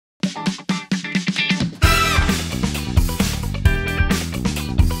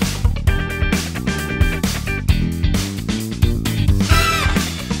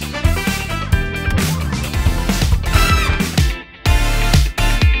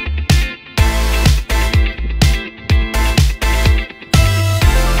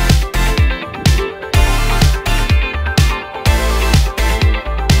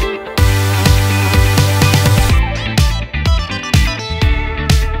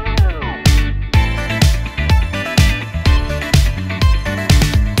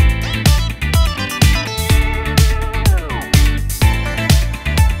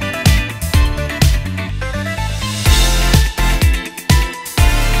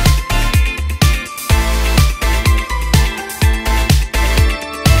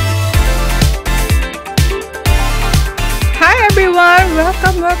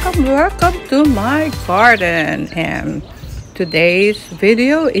welcome to my garden, and today's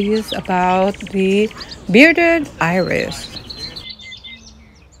video is about the bearded iris.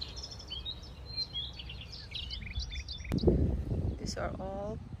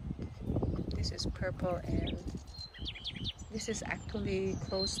 This is purple, and this is actually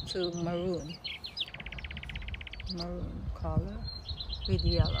close to maroon color with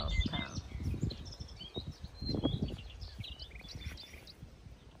yellow town.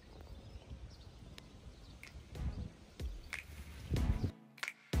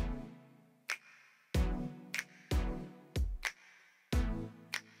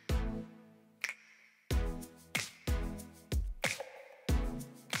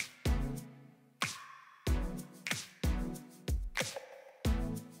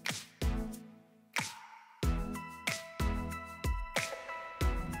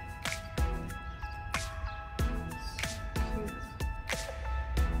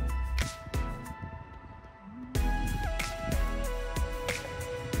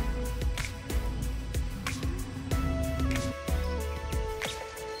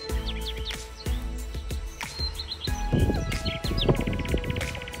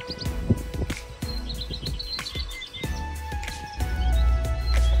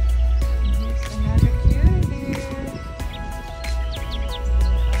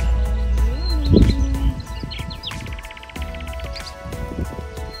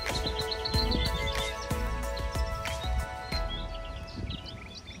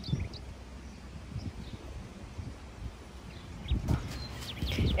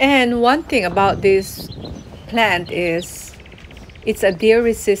 And one thing about this plant is it's a deer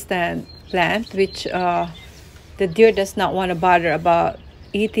resistant plant, which the deer does not want to bother about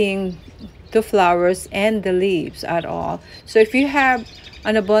eating the flowers and the leaves at all. So if you have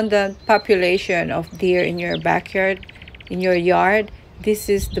an abundant population of deer in your backyard, in your yard, this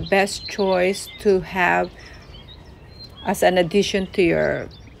is the best choice to have as an addition to your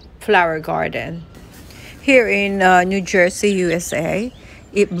flower garden. Here in New Jersey, USA,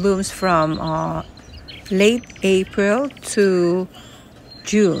 it blooms from late April to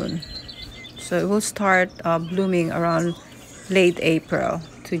June. So it will start blooming around late April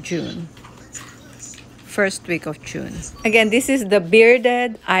to June. First week of June. Again, this is the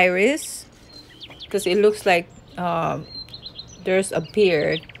bearded iris because it looks like there's a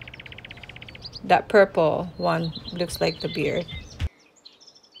beard. That purple one looks like the beard.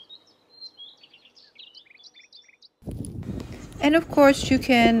 And of course, you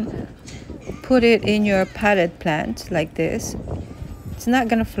can put it in your potted plant like this. It's not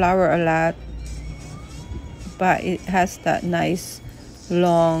gonna flower a lot, but it has that nice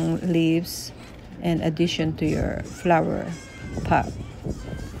long leaves in addition to your flower pot.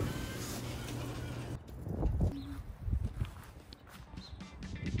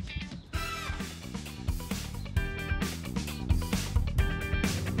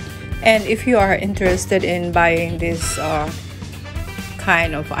 And if you are interested in buying this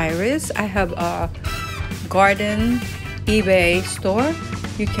kind of iris, I have a garden eBay store.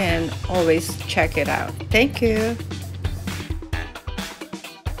 You can always check it out. Thank you.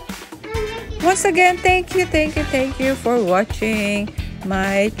 Once again, thank you for watching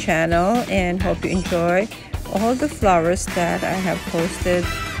my channel, and hope you enjoy all the flowers that I have posted.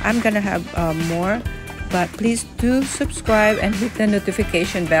 I'm gonna have more, but please do subscribe and hit the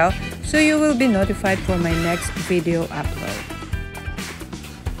notification bell so you will be notified for my next video upload.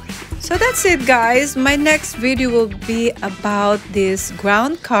 So that's it, guys. My next video will be about this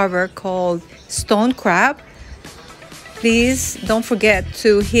ground cover called stone crab. Please don't forget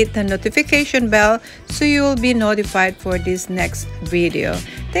to hit the notification bell so you will be notified for this next video.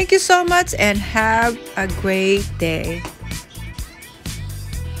 Thank you so much and have a great day.